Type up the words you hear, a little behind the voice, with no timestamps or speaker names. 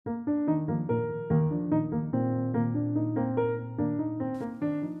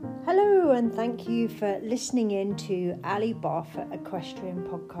and thank you for listening in to Ali Barfoot Equestrian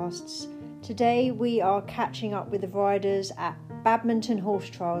Podcasts. Today we are catching up with the riders at Badminton Horse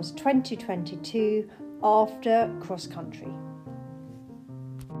Trials 2022 after cross country.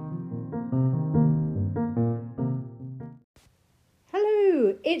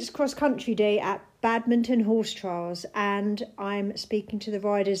 Hello, it's cross country day at Badminton Horse Trials and I'm speaking to the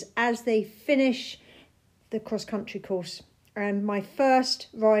riders as they finish the cross country course. My first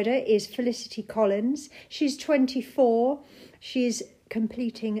rider is Felicity Collins. She's 24. She's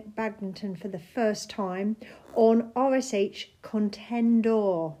completing badminton for the first time on RSH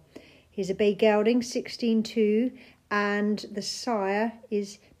Contendor. He's a bay gelding, 16.2, and the sire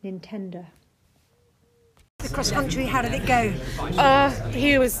is Nintendo. The cross country, how did it go?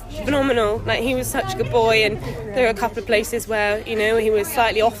 He was phenomenal. Like, he was such a good boy, and there were a couple of places where, you know, he was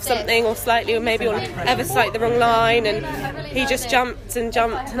slightly off something or maybe on ever slightly the wrong line, and he just jumped, and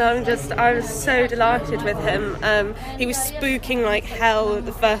I was so delighted with him. He was spooking like hell in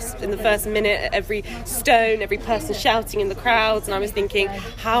the first minute at every stone, every person shouting in the crowds, and I was thinking,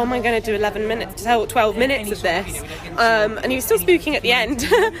 how am I going to do 12 minutes of this? And he was still spooking at the end.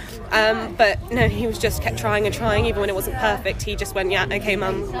 But no, he just kept trying and trying, even when it wasn't perfect. He just went, yeah, okay,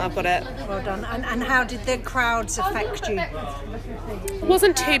 Mum, I've got it. Well done. And how did the crowds affect you? It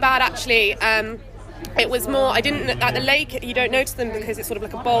wasn't too bad, actually. It was more, at the lake, you don't notice them because it's sort of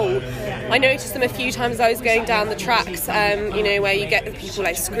like a bowl. I noticed them a few times as I was going down the tracks, where you get the people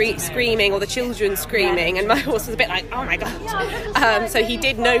like screaming or the children screaming, and my horse was a bit like, oh my God. So he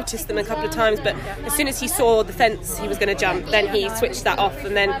did notice them a couple of times, but as soon as he saw the fence he was going to jump, then he switched that off,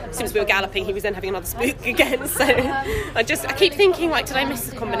 and then as soon as we were galloping, he was then having another spook again. So I keep thinking, like, did I miss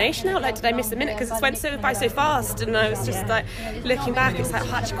the combination out? Like, did I miss a minute? Because it went by so fast, and I was just like, looking back, it's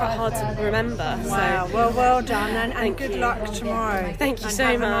like actually quite hard to remember. Wow. Well done, and good luck tomorrow. Thank you so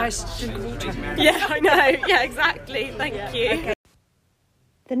much. Have a nice drink of water. Yeah, I know. Yeah, exactly. Thank you. Okay.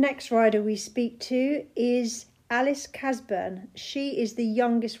 The next rider we speak to is Alice Casburn. She is the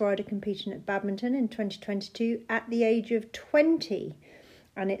youngest rider competing at badminton in 2022 at the age of 20,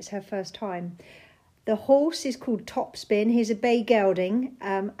 and it's her first time. The horse is called Topspin. He's a bay gelding,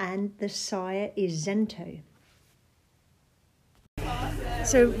 and the sire is Zento.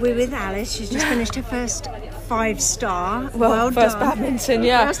 So we're with Alice. She's just finished her first 5-star. Well first done. Badminton,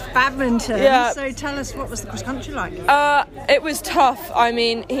 yeah. First badminton. Yeah. So tell us, what was the cross country like? It was tough. I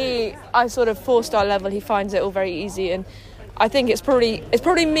mean, I sort of 4-star level. He finds it all very easy, and I think it's probably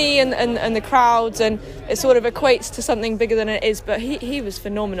me and the crowds, and it sort of equates to something bigger than it is. But he was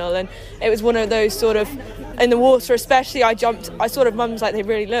phenomenal, and it was one of those sort of, in the water especially, I sort of, Mum's like, they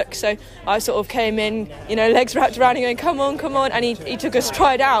really look, so I sort of came in, legs wrapped around and going, come on, and he took a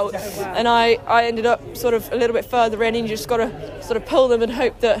stride out, and I ended up sort of a little bit further in, and you just got to sort of pull them and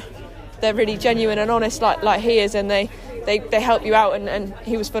hope that they're really genuine and honest like he is, and they help you out, and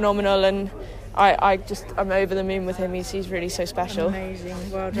he was phenomenal, and I'm over the moon with him. He's really so special.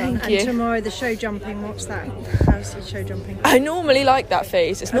 Amazing, well done. Thank you. And tomorrow the show jumping, what's that? How's the show jumping? I normally like that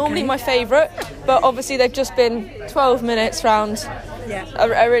phase. It's normally my favourite, but obviously they've just been 12 minutes round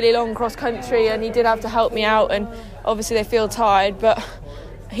a really long cross country, and he did have to help me out, and obviously they feel tired, but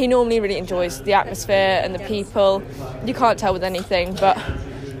he normally really enjoys the atmosphere and the people. You can't tell with anything, but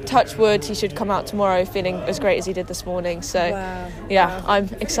touch wood, he should come out tomorrow feeling as great as he did this morning. So wow. I'm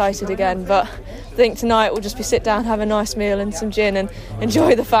excited again, but I think tonight we'll just be sit down, have a nice meal and some gin, and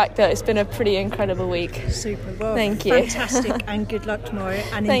enjoy the fact that it's been a pretty incredible week. Super. Well, thank you. Fantastic, and good luck tomorrow,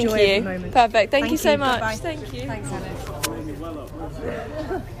 and thank enjoy you. every moment. Perfect. Thank you so much. Bye-bye. Thank you. Thanks, Alice.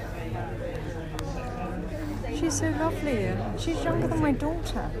 She's so lovely. She's younger than my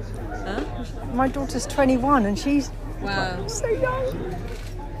daughter. Huh? My daughter's 21, and she's so young.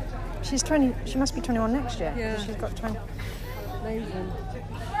 She's 20. She must be 21 next year. Yeah. She's got 20. Amazing.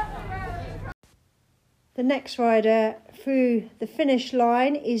 The next rider through the finish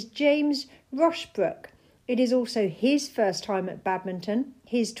line is James Rushbrook. It is also his first time at badminton.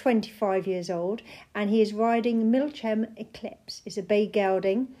 He's 25 years old, and he is riding Milchem Eclipse. It's a bay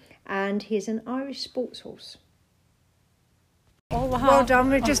gelding, and he's an Irish sports horse. Well done,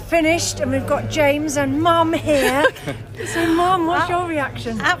 we've just finished and we've got James and Mum here. So Mum, what's your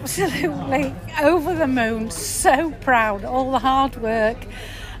reaction? Absolutely over the moon, so proud, all the hard work,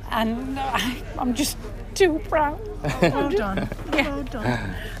 and I'm just too proud. Well done, well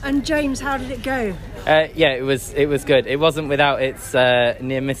done. And James, how did it go? It was good. It wasn't without its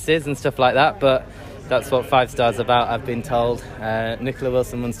near misses and stuff like that, but that's what 5 stars about, I've been told. Nicola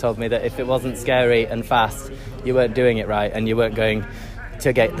Wilson once told me that if it wasn't scary and fast, you weren't doing it right, and you weren't going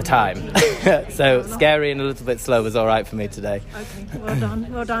to get the time. So scary and a little bit slow was all right for me today. Okay,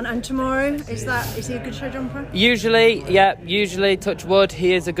 well done. And tomorrow, is he a good show jumper? Usually, touch wood,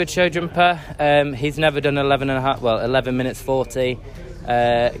 he is a good show jumper. He's never done 11 minutes 40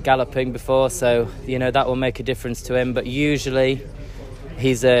 galloping before, so that will make a difference to him. But usually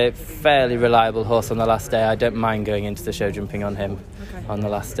he's a fairly reliable horse on the last day. I don't mind going into the show jumping on him on the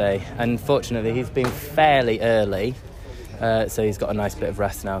last day. And fortunately, he's been fairly early, so he's got a nice bit of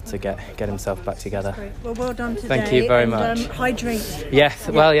rest now to get himself back together. Great. Well done today. Thank you very much. Hydrate. Yes,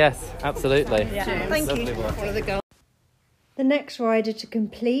 well, yes, absolutely. Yeah. Thank you. The next rider to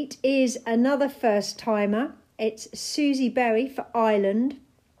complete is another first-timer. It's Susie Berry for Ireland.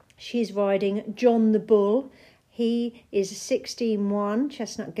 She's riding John the Bull. He is 16-1,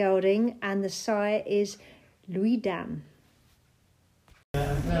 Chestnut Gelding, and the sire is Louis Dam.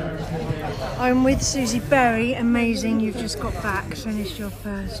 I'm with Susie Berry. Amazing, you've just got back, finished your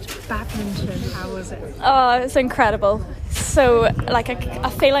first badminton. How was it? Oh, it was incredible. So,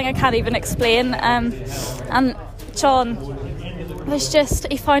 a feeling I can't even explain. And John was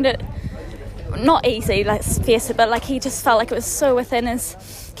he found it not easy, let's face it, but he just felt like it was so within his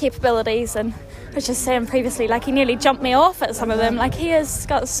capabilities. And I was just saying previously, he nearly jumped me off at some of them. He has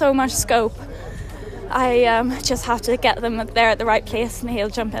got so much scope. I just have to get them there at the right place and he'll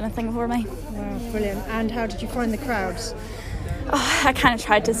jump anything for me. Wow, brilliant. And how did you find the crowds? Oh, I kind of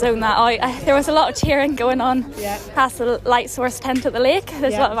tried to zone that out. There was a lot of cheering going on past the light source tent at the lake.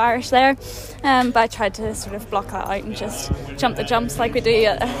 There's a lot of Irish there. But I tried to sort of block that out and just jump the jumps like we do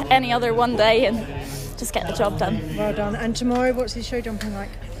any other one day and just get the job done. Well done. And tomorrow, what's his show jumping like?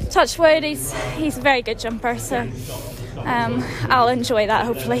 Touch wood, he's a very good jumper, so I'll enjoy that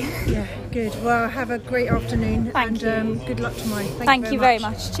hopefully. Yeah, good. Well, have a great afternoon. Thank you. Good luck tomorrow. Thank you very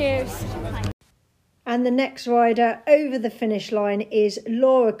much. Cheers. And the next rider over the finish line is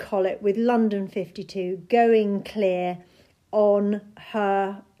Laura Collett with London 52, going clear on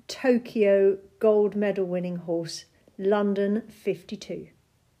her Tokyo gold medal winning horse, London 52.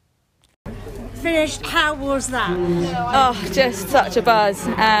 Finished, how was that? Oh, just such a buzz.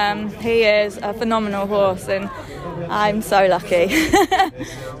 He is a phenomenal horse and I'm so lucky.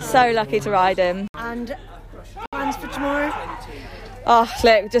 So lucky to ride him. And plans for tomorrow? Oh,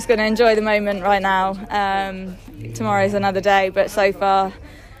 look, just going to enjoy the moment right now. Tomorrow's another day, but so far,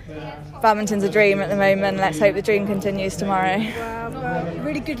 badminton's a dream at the moment. Let's hope the dream continues tomorrow. Well,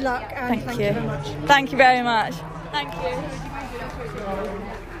 really good luck and thank you very much. Thank you very much. Thank you.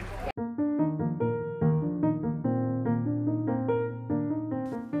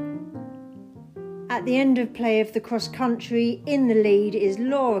 At the end of play of the cross country, in the lead is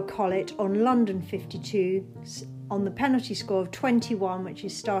Laura Collett on London 52 on the penalty score of 21, which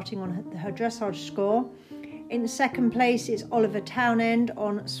is starting on her dressage score. In second place is Oliver Townend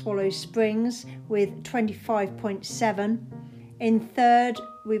on Swallow Springs with 25.7. In third,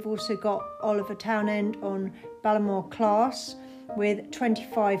 we've also got Oliver Townend on Ballamore Class with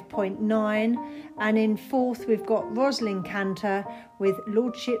 25.9. And in fourth, we've got Rosalind Cantor with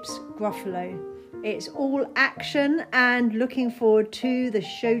Lordship's Gruffalo. It's all action and looking forward to the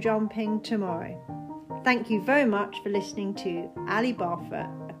show jumping tomorrow. Thank you very much for listening to Ali Barfoot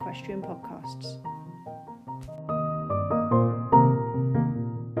Equestrian Podcasts.